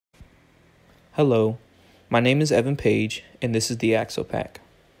Hello, my name is Evan Page, and this is the Axle Pack.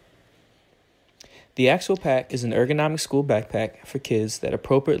 The Axle Pack is an ergonomic school backpack for kids that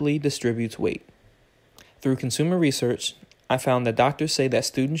appropriately distributes weight. Through consumer research, I found that doctors say that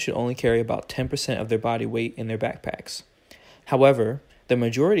students should only carry about 10% of their body weight in their backpacks. However, the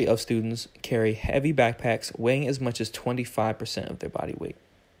majority of students carry heavy backpacks weighing as much as 25% of their body weight.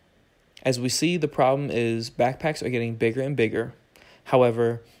 As we see, the problem is backpacks are getting bigger and bigger.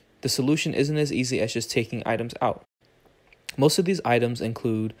 However, the solution isn't as easy as just taking items out. Most of these items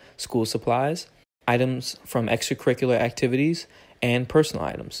include school supplies, items from extracurricular activities, and personal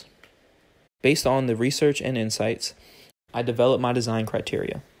items. Based on the research and insights, I developed my design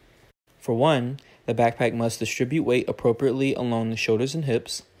criteria. For one, the backpack must distribute weight appropriately along the shoulders and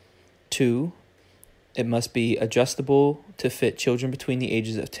hips. 2, it must be adjustable to fit children between the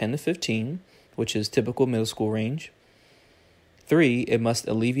ages of 10 to 15, which is typical middle school range. 3, it must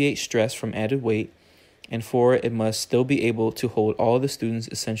alleviate stress from added weight. And 4, it must still be able to hold all the students'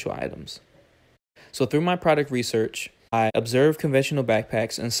 essential items. So through my product research, I observed conventional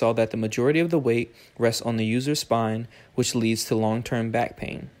backpacks and saw that the majority of the weight rests on the user's spine, which leads to long-term back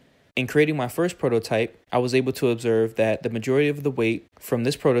pain. In creating my first prototype, I was able to observe that the majority of the weight from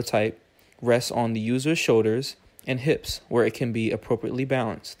this prototype rests on the user's shoulders and hips, where it can be appropriately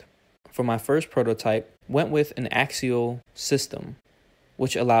balanced. For my first prototype, went with an axial system,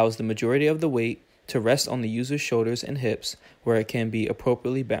 which allows the majority of the weight to rest on the user's shoulders and hips, where it can be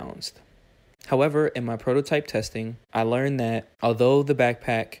appropriately balanced. However, in my prototype testing, I learned that although the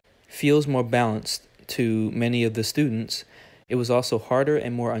backpack feels more balanced to many of the students, it was also harder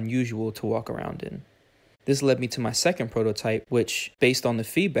and more unusual to walk around in. This led me to my second prototype, which, based on the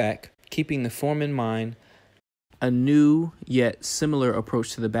feedback, keeping the form in mind, a new yet similar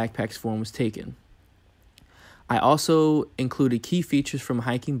approach to the backpack's form was taken. I also included key features from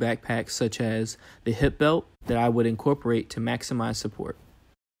hiking backpacks such as the hip belt that I would incorporate to maximize support.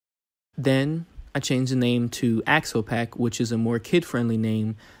 Then I changed the name to Axle Pack, which is a more kid-friendly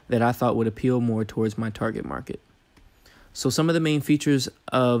name that I thought would appeal more towards my target market. So some of the main features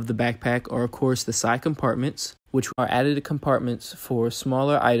of the backpack are, of course, the side compartments, which are added compartments for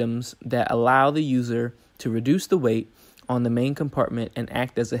smaller items that allow the user to reduce the weight on the main compartment and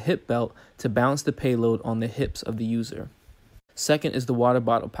act as a hip belt to balance the payload on the hips of the user. Second is the water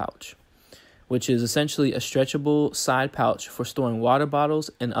bottle pouch, which is essentially a stretchable side pouch for storing water bottles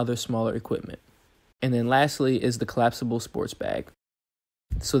and other smaller equipment. And then lastly is the collapsible sports bag.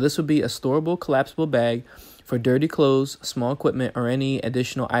 So this would be a storable collapsible bag for dirty clothes, small equipment, or any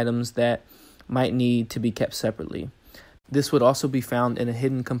additional items that might need to be kept separately. This would also be found in a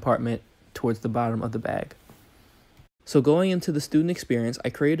hidden compartment towards the bottom of the bag. So going into the student experience, I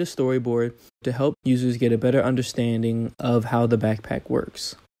created a storyboard to help users get a better understanding of how the backpack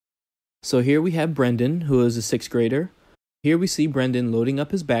works. So here we have Brendan, who is a 6th grader. Here we see Brendan loading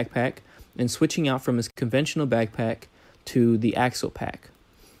up his backpack and switching out from his conventional backpack to the Axle Pack.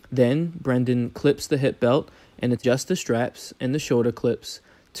 Then Brendan clips the hip belt and adjusts the straps and the shoulder clips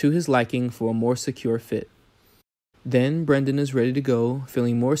to his liking for a more secure fit. Then Brendan is ready to go,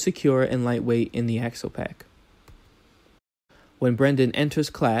 feeling more secure and lightweight in the Axle Pack. When Brendan enters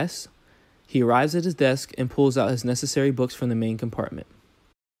class, he arrives at his desk and pulls out his necessary books from the main compartment.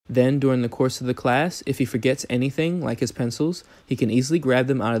 Then, during the course of the class, if he forgets anything, like his pencils, he can easily grab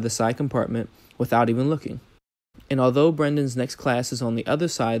them out of the side compartment without even looking. And although Brendan's next class is on the other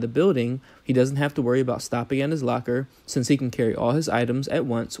side of the building, he doesn't have to worry about stopping at his locker, since he can carry all his items at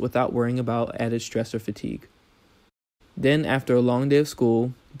once without worrying about added stress or fatigue. Then, after a long day of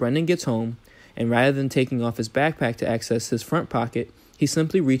school, Brendan gets home, and rather than taking off his backpack to access his front pocket, he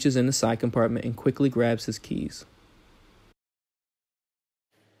simply reaches in the side compartment and quickly grabs his keys.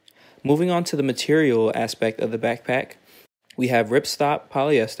 Moving on to the material aspect of the backpack, we have ripstop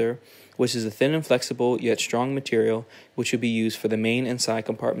polyester, which is a thin and flexible yet strong material which would be used for the main and side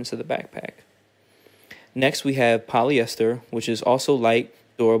compartments of the backpack. Next, we have polyester, which is also light,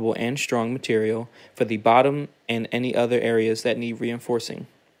 durable, and strong material for the bottom and any other areas that need reinforcing.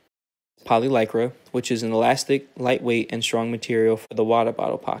 Polylycra, which is an elastic, lightweight, and strong material for the water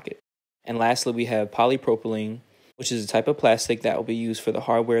bottle pocket. And lastly, we have polypropylene, which is a type of plastic that will be used for the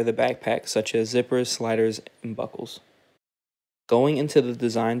hardware of the backpack, such as zippers, sliders, and buckles. Going into the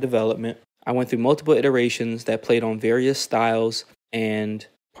design development, I went through multiple iterations that played on various styles and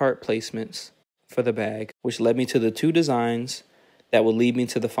part placements for the bag, which led me to the 2 designs that will lead me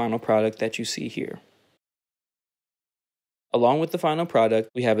to the final product that you see here. Along with the final product,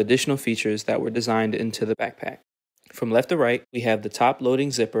 we have additional features that were designed into the backpack. From left to right, we have the top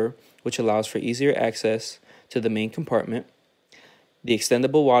loading zipper, which allows for easier access to the main compartment. the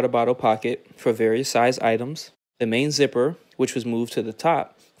extendable water bottle pocket for various size items, the main zipper, which was moved to the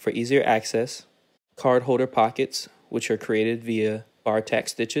top for easier access, card holder pockets, which are created via bar tack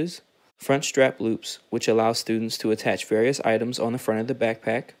stitches, front strap loops, which allow students to attach various items on the front of the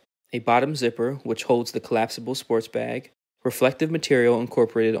backpack, a bottom zipper, which holds the collapsible sports bag, reflective material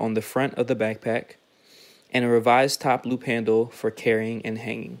incorporated on the front of the backpack, and a revised top loop handle for carrying and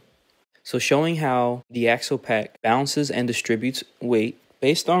hanging. So showing how the Axle Pack balances and distributes weight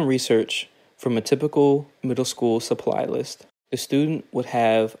based on research from a typical middle school supply list. The student would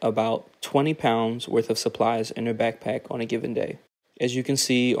have about 20 pounds worth of supplies in their backpack on a given day. As you can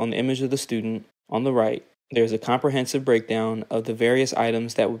see on the image of the student on the right, there's a comprehensive breakdown of the various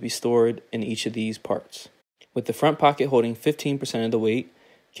items that would be stored in each of these parts. With the front pocket holding 15% of the weight,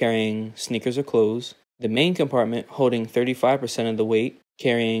 carrying sneakers or clothes, the main compartment holding 35% of the weight,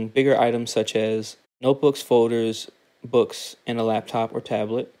 carrying bigger items such as notebooks, folders, books, and a laptop or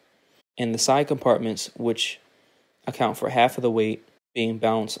tablet, and the side compartments, which account for half of the weight, being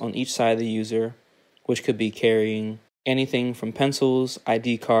balanced on each side of the user, which could be carrying anything from pencils,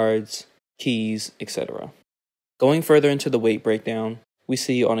 ID cards, keys, etc. Going further into the weight breakdown, we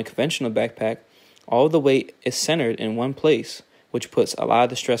see on a conventional backpack, all of the weight is centered in one place, which puts a lot of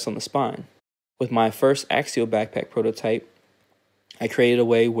the stress on the spine. With my first axial backpack prototype, I created a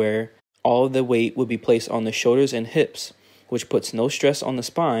way where all of the weight would be placed on the shoulders and hips, which puts no stress on the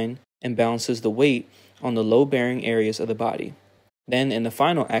spine and balances the weight on the low-bearing areas of the body. Then in the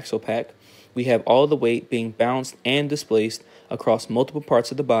final axle pack, we have all the weight being balanced and displaced across multiple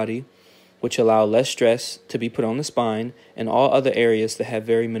parts of the body, which allow less stress to be put on the spine and all other areas that have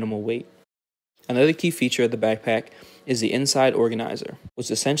very minimal weight. Another key feature of the backpack is the inside organizer, which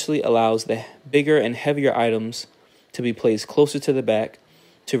essentially allows the bigger and heavier items to be placed closer to the back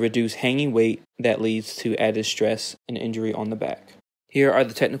to reduce hanging weight that leads to added stress and injury on the back. Here are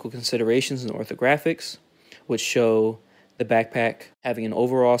the technical considerations and orthographics, which show the backpack having an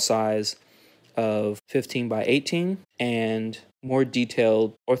overall size of 15 by 18 and more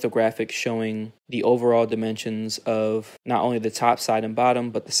detailed orthographics showing the overall dimensions of not only the top, side, and bottom,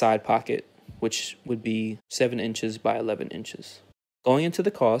 but the side pocket, which would be 7 inches by 11 inches. Going into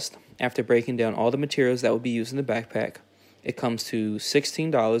the cost, after breaking down all the materials that would be used in the backpack, it comes to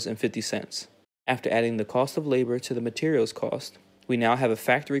 $16.50. After adding the cost of labor to the materials cost, we now have a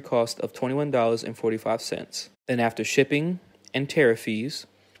factory cost of $21.45. Then after shipping and tariff fees,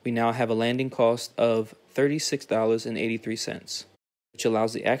 we now have a landing cost of $36.83, which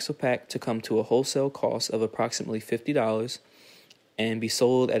allows the axle pack to come to a wholesale cost of approximately $50 and be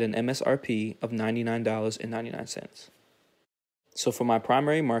sold at an MSRP of $99.99. So for my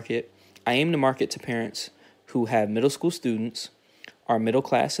primary market, I aim to market to parents who have middle school students, are middle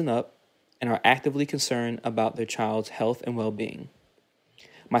class and up, and are actively concerned about their child's health and well-being.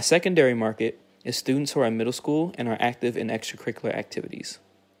 My secondary market is students who are in middle school and are active in extracurricular activities.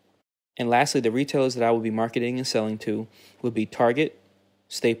 And lastly, the retailers that I will be marketing and selling to will be Target,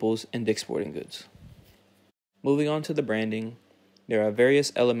 Staples, and Dick's Sporting Goods. Moving on to the branding, there are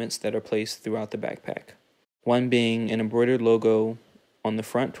various elements that are placed throughout the backpack. One being an embroidered logo on the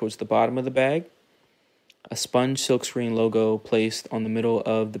front towards the bottom of the bag, a sponge silkscreen logo placed on the middle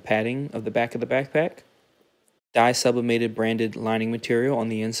of the padding of the back of the backpack, dye sublimated branded lining material on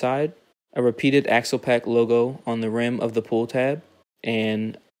the inside, a repeated axle pack logo on the rim of the pull tab,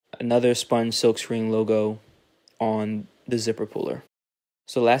 and another sponge silkscreen logo on the zipper puller.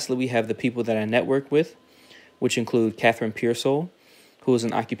 So lastly, we have the people that I network with, which include Catherine Pearsall, who is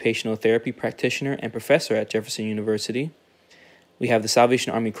an occupational therapy practitioner and professor at Jefferson University. We have the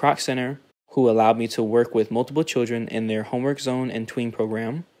Salvation Army Croc Center, who allowed me to work with multiple children in their homework zone and tween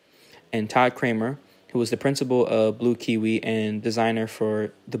program, and Todd Kramer, who was the principal of Blue Kiwi and designer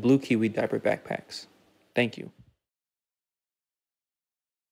for the Blue Kiwi diaper backpacks. Thank you.